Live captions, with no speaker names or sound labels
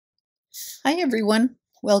Hi everyone,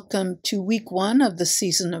 welcome to week 1 of the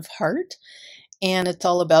Season of Heart, and it's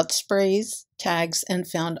all about sprays, tags, and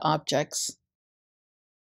found objects.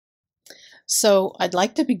 So I'd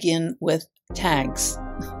like to begin with tags.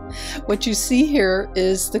 What you see here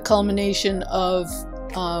is the culmination of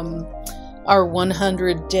our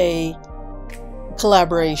 100-day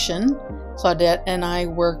collaboration. Claudette and I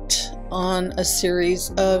worked on a series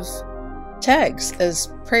of tags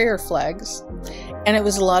as prayer flags, and it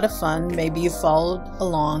was a lot of fun. Maybe you followed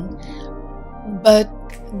along, but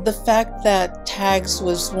the fact that tags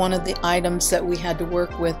was one of the items that we had to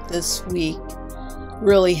work with this week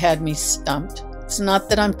really had me stumped. It's not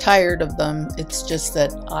that I'm tired of them, it's just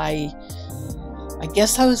that I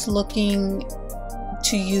guess I was looking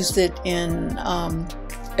to use it in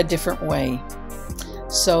a different way.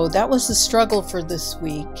 So that was the struggle for this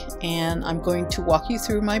week, and I'm going to walk you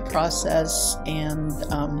through my process and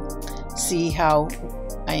see how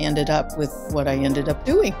I ended up with what I ended up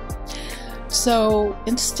doing. So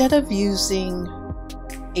instead of using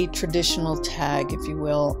a traditional tag, if you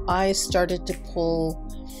will, I started to pull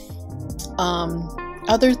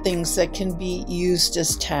other things that can be used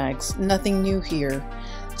as tags. Nothing new here.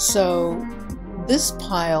 So this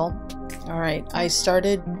pile, all right, I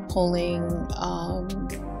started pulling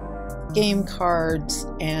game cards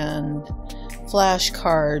and flash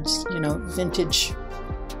cards, you know, vintage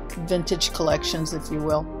collections, if you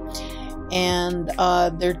will, and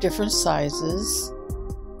they're different sizes.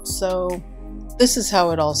 So this is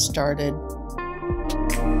how it all started.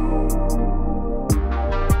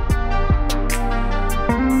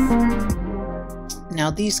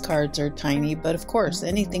 Now these cards are tiny, but of course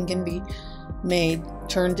anything can be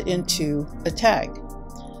turned into a tag.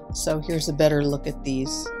 So here's a better look at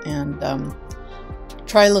these, and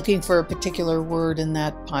try looking for a particular word in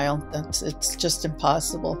that pile. It's just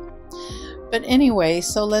impossible. But anyway,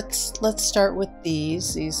 so let's start with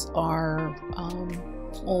these. These are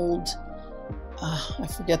old, I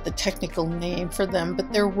forget the technical name for them,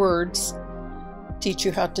 but they're words. Teach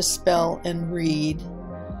you how to spell and read.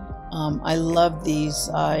 I love these.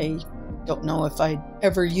 I don't know if I'd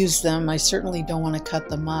ever use them. I certainly don't want to cut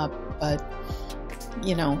them up, but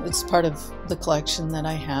you know, it's part of the collection that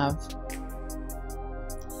I have.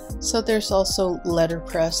 So there's also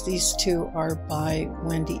letterpress. These two are by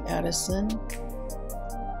Wendy Addison.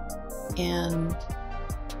 And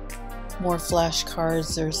more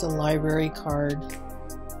flashcards. There's a library card.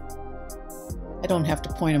 I don't have to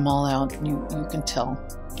point them all out. You can tell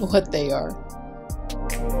what they are.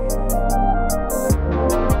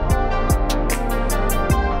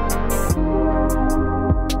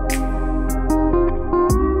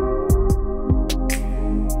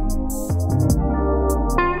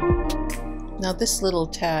 Now this little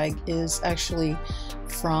tag is actually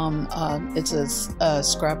from, it's a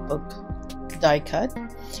scrapbook die cut,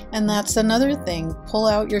 and that's another thing. Pull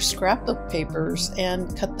out your scrapbook papers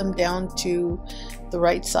and cut them down to the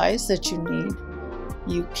right size that you need.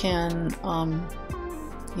 You can,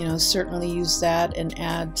 you know, certainly use that and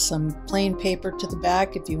add some plain paper to the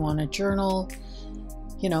back if you want a journal,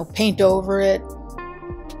 you know, paint over it.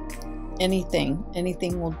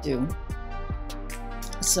 Anything will do.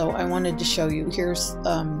 So I wanted to show you, here's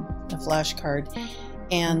a flashcard,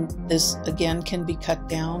 and this again can be cut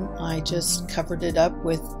down. I just covered it up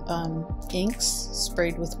with inks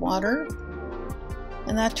sprayed with water,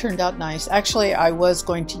 and that turned out nice. Actually, I was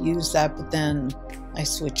going to use that, but then I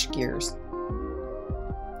switched gears.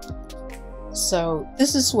 So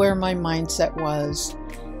this is where my mindset was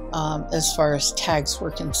as far as tags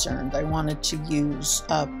were concerned. I wanted to use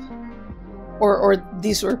up, or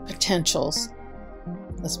these were potentials.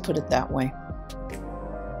 Let's put it that way,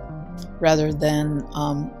 rather than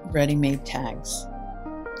ready-made tags.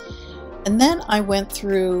 And then I went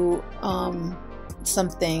through some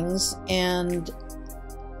things and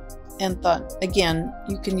thought, again,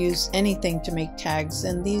 you can use anything to make tags,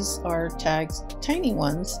 and these are tags, tiny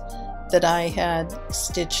ones, that I had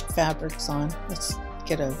stitched fabrics on. Let's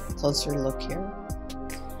get a closer look here.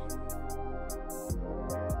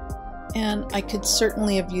 And I could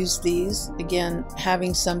certainly have used these. Again,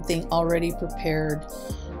 having something already prepared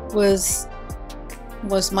was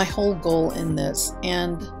my whole goal in this,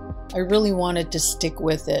 and I really wanted to stick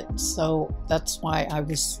with it. So that's why I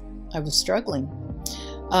was struggling.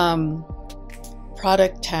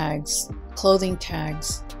 Product tags, clothing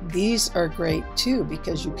tags, these are great too,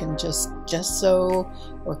 because you can just gesso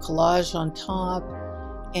or collage on top,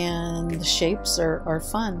 and the shapes are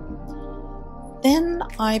fun. Then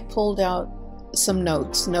I pulled out some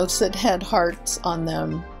notes that had hearts on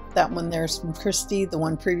them. That one there's from Kristi, the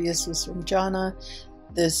one previous was from Jana.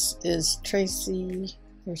 This is Traci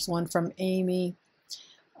There's one from Aimee,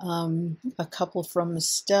 a couple from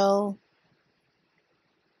Mystele,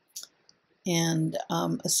 and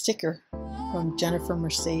a sticker from Jennifer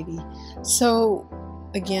Mercede. So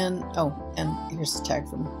again, oh, and here's the tag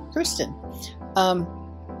from Kristin.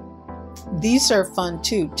 These are fun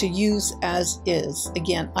too, to use as is.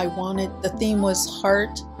 Again, I wanted, the theme was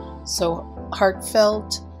heart, so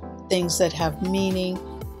heartfelt, things that have meaning,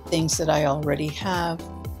 things that I already have.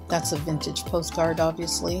 That's a vintage postcard,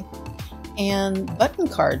 obviously. And button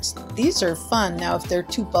cards. These are fun. Now, if they're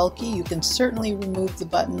too bulky, you can certainly remove the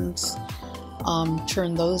buttons,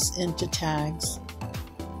 turn those into tags.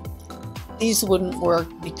 These wouldn't work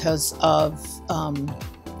because of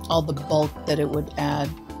all the bulk that it would add.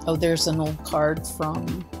 Oh, there's an old card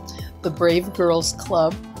from the Brave Girls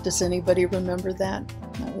Club. Does anybody remember that?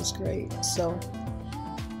 That was great. So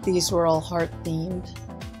these were all heart themed.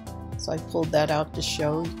 So I pulled that out to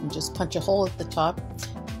show. You can just punch a hole at the top.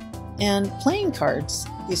 And playing cards.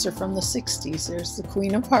 These are from the 60s. There's the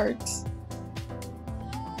Queen of Hearts.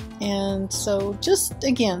 And so just,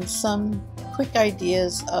 again, some quick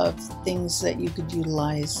ideas of things that you could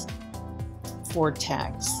utilize for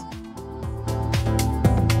tags.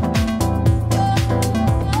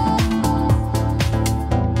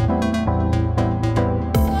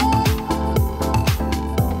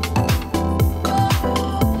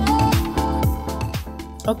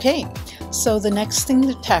 Okay, so the next thing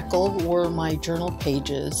to tackle were my journal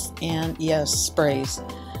pages, and yes, sprays.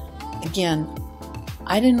 Again,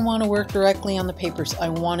 I didn't want to work directly on the papers. I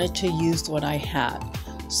wanted to use what I had.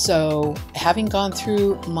 So having gone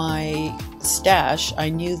through my stash, I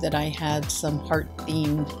knew that I had some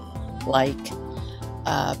heart-themed like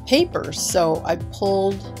papers. So I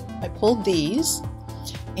pulled these,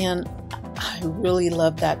 and I really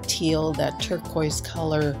love that teal, that turquoise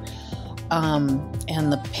color. And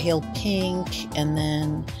the pale pink, and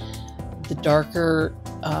then the darker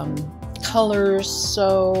colors.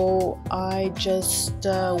 So I just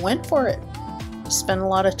went for it. Spent a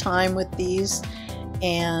lot of time with these,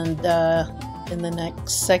 and in the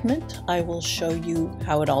next segment I will show you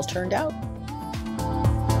how it all turned out.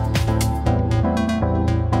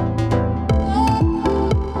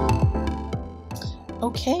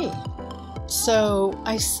 Okay. So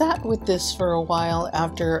I sat with this for a while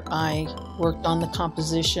after I worked on the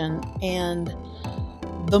composition, and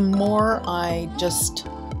the more I just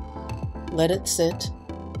let it sit,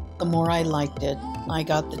 the more I liked it. I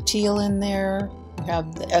got the teal in there, you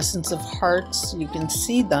have the essence of hearts, you can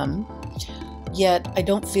see them, yet I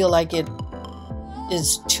don't feel like it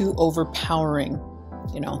is too overpowering.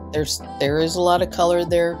 You know, there is a lot of color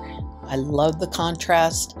there. I love the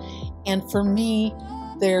contrast, and for me,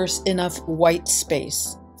 there's enough white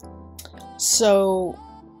space. So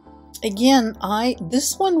again,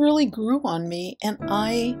 this one really grew on me, and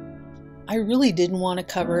I really didn't want to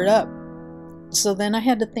cover it up. So then I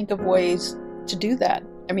had to think of ways to do that.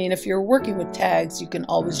 I mean, if you're working with tags, you can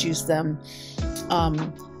always use them,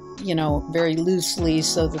 you know, very loosely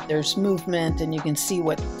so that there's movement and you can see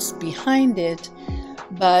what's behind it,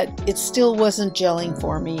 but it still wasn't gelling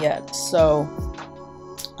for me yet. So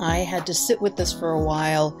I had to sit with this for a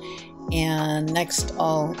while, and next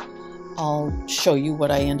I'll show you what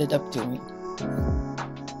I ended up doing.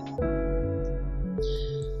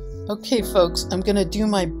 Okay folks, I'm going to do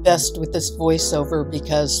my best with this voiceover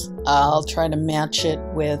because I'll try to match it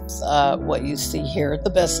with what you see here the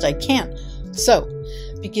best I can. So,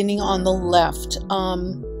 beginning on the left,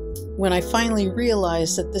 when I finally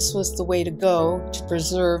realized that this was the way to go to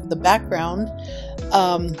preserve the background,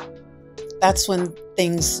 that's when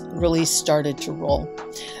things really started to roll.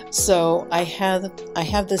 So I have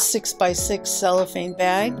this 6x6 cellophane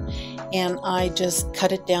bag, and I just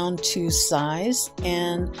cut it down to size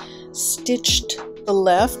and stitched the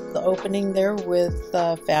left, the opening there, with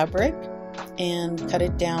fabric, and cut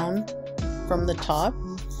it down from the top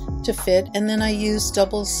to fit. And then I used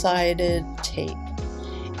double-sided tape,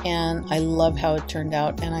 and I love how it turned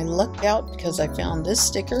out. And I lucked out because I found this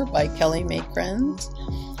sticker by Kelli May Krenz,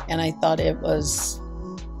 and I thought it was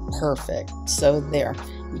perfect. So there,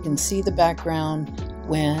 you can see the background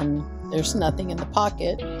when there's nothing in the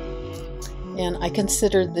pocket. And I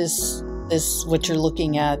consider this what you're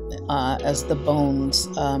looking at as the bones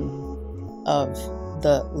of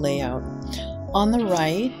the layout. On the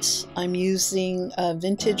right, I'm using a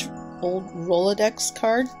vintage old Rolodex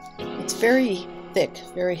card. It's very thick,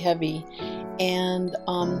 very heavy, and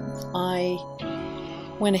I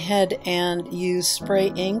went ahead and used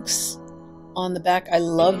spray inks on the back. I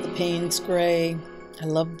love the Payne's gray. I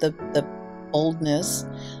love the boldness.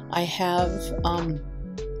 I have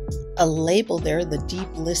a label there, the Deep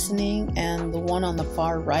Listening and the one on the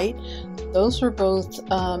far right. Those were both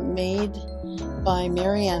made by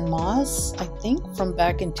Marianne Moss, I think, from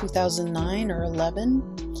back in 2009 or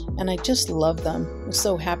 11, and I just love them. I'm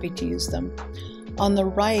so happy to use them. On the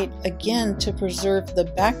right, again, to preserve the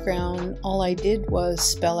background, all I did was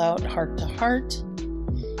spell out heart to heart,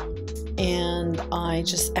 and I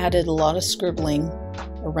just added a lot of scribbling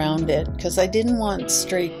around it because I didn't want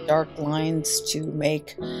straight dark lines to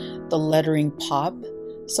make the lettering pop.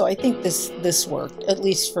 So I think this worked, at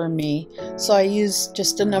least for me. So I used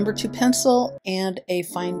just a number 2 pencil and a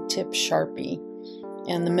fine tip Sharpie,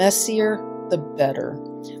 and the messier the better.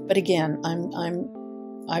 But again,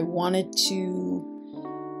 I wanted to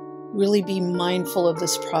really be mindful of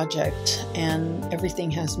this project, and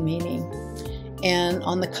everything has meaning. And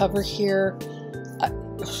on the cover here,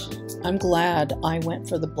 I'm glad I went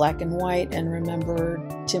for the black and white and remembered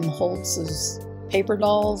Tim Holtz's paper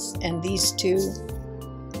dolls, and these two,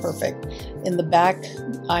 perfect. In the back,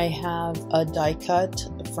 I have a die cut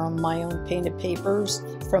from my own painted papers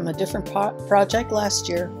from a different project last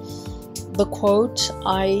year. The quote,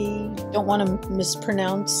 I don't want to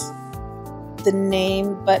mispronounce the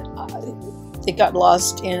name, but it got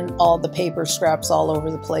lost in all the paper scraps all over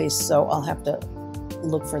the place, so I'll have to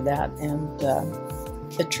look for that and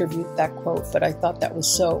attribute that quote, but I thought that was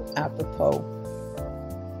so apropos.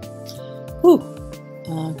 Whew,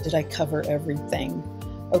 did I cover everything?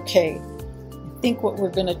 Okay, I think what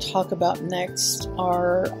we're going to talk about next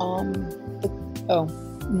are,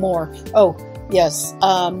 more. Oh, yes,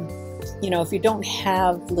 you know, if you don't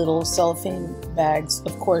have little cellophane bags,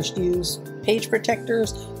 of course, use page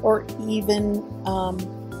protectors or even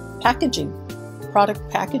packaging, product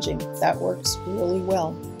packaging. That works really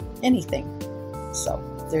well. Anything. So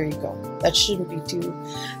there you go. That shouldn't be too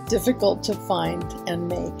difficult to find and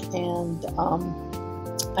make. And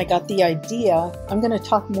I got the idea. I'm going to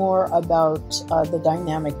talk more about the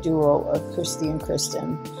dynamic duo of Kristi and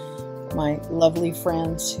Kristin, my lovely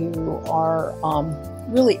friends who are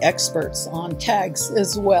really experts on tags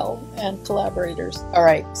as well, and collaborators. All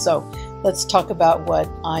right, so let's talk about what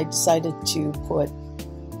I decided to put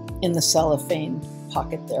in the cellophane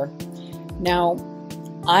pocket there. Now,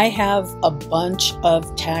 I have a bunch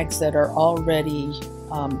of tags that are already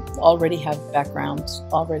have backgrounds,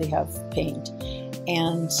 already have paint.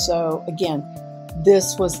 And so again,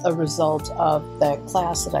 this was a result of that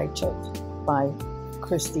class that I took by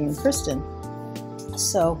Kristi and Kristin.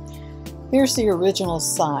 So here's the original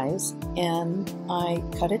size, and I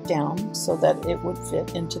cut it down so that it would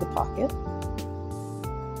fit into the pocket.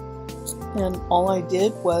 And all I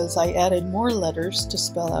did was I added more letters to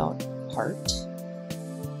spell out heart,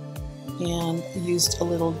 and used a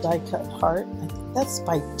little die cut heart. I think that's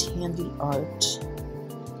by Tandiart.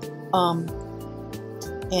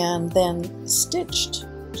 And then stitched,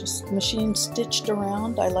 just machine stitched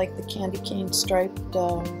around. I like the candy cane striped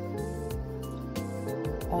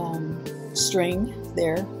string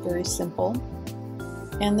there, very simple.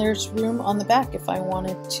 And there's room on the back if I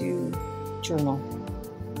wanted to journal.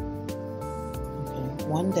 Okay,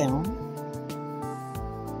 one down.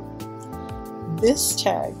 This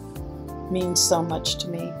tag means so much to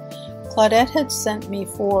me. Claudette had sent me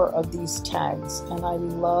 4 of these tags, and I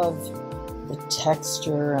love the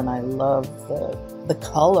texture and I love the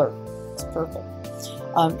color. It's perfect.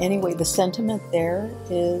 Anyway, the sentiment there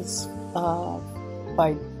is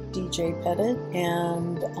by DJ Pettit,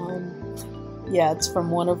 and yeah, it's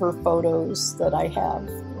from one of her photos that I have,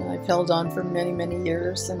 and I've held on for many, many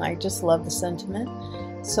years, and I just love the sentiment.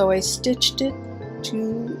 So I stitched it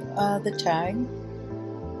to the tag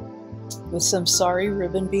with some sari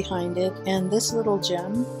ribbon behind it, and this little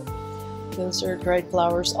gem, those are dried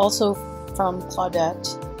flowers, also from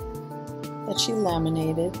Claudette, that she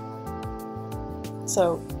laminated.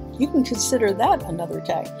 So you can consider that another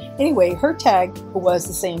tag. Anyway, her tag was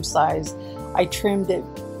the same size. I trimmed it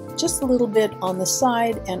just a little bit on the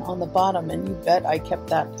side and on the bottom, and you bet I kept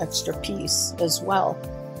that extra piece as well.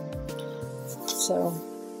 So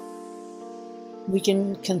we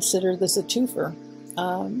can consider this a twofer.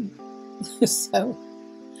 So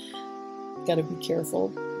got to be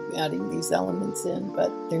careful adding these elements in,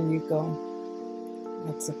 but there you go.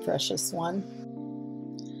 That's a precious one.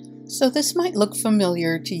 So this might look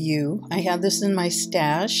familiar to you. I have this in my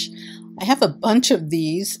stash. I have a bunch of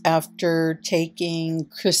these after taking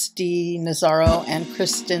Kristi Nazzaro and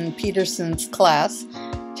Kristin Peterson's class,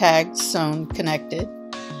 Tagged, Sewn, Connected,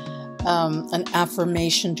 an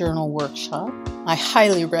affirmation journal workshop. I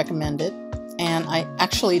highly recommend it. And I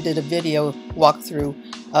actually did a video walkthrough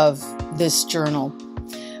of this journal.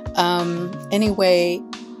 Anyway,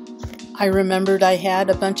 I remembered I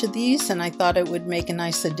had a bunch of these and I thought it would make a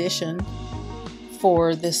nice addition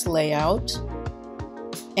for this layout.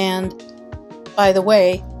 And by the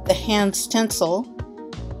way, the hand stencil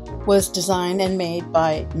was designed and made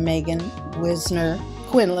by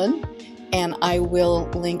Whisner-Quinlan, and I will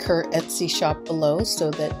link her Etsy shop below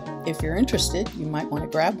so that if you're interested, you might want to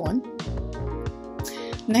grab one.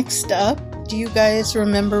 Next up, do you guys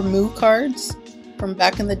remember Moo cards from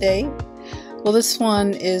back in the day? Well, this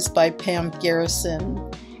one is by Pam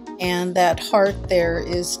Garrison, and that heart there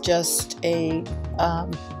is just a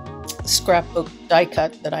scrapbook die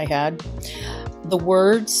cut that I had. The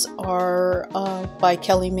words are by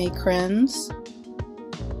Kelli May Krenz.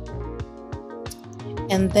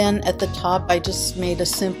 And then at the top, I just made a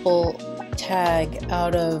simple tag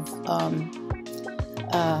out of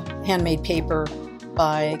handmade paper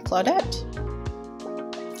by Claudette.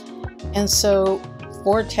 And so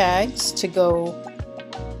 4 tags to go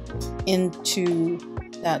into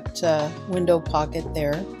that window pocket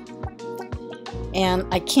there. And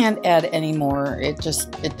I can't add any more. It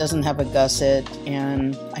doesn't have a gusset,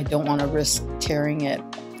 and I don't want to risk tearing it.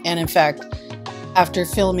 And in fact, after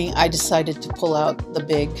filming, I decided to pull out the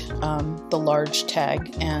large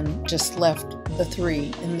tag, and just left the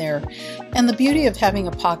 3 in there. And the beauty of having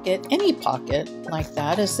a pocket, any pocket like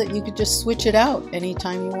that, is that you could just switch it out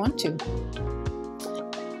anytime you want to.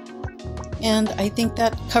 And I think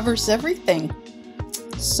that covers everything.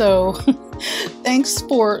 So thanks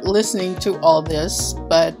for listening to all this,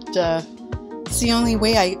 but it's the only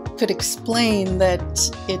way I could explain that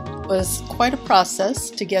it was quite a process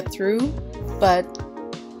to get through, but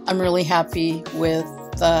I'm really happy with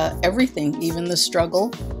everything, even the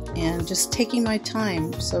struggle, and just taking my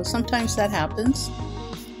time. So sometimes that happens,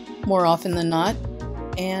 more often than not.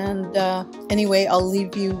 And anyway, I'll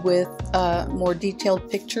leave you with more detailed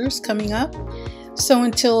pictures coming up. So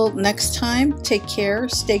until next time, take care,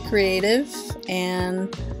 stay creative,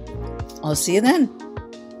 and I'll see you then.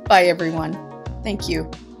 Bye, everyone. Thank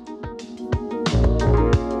you.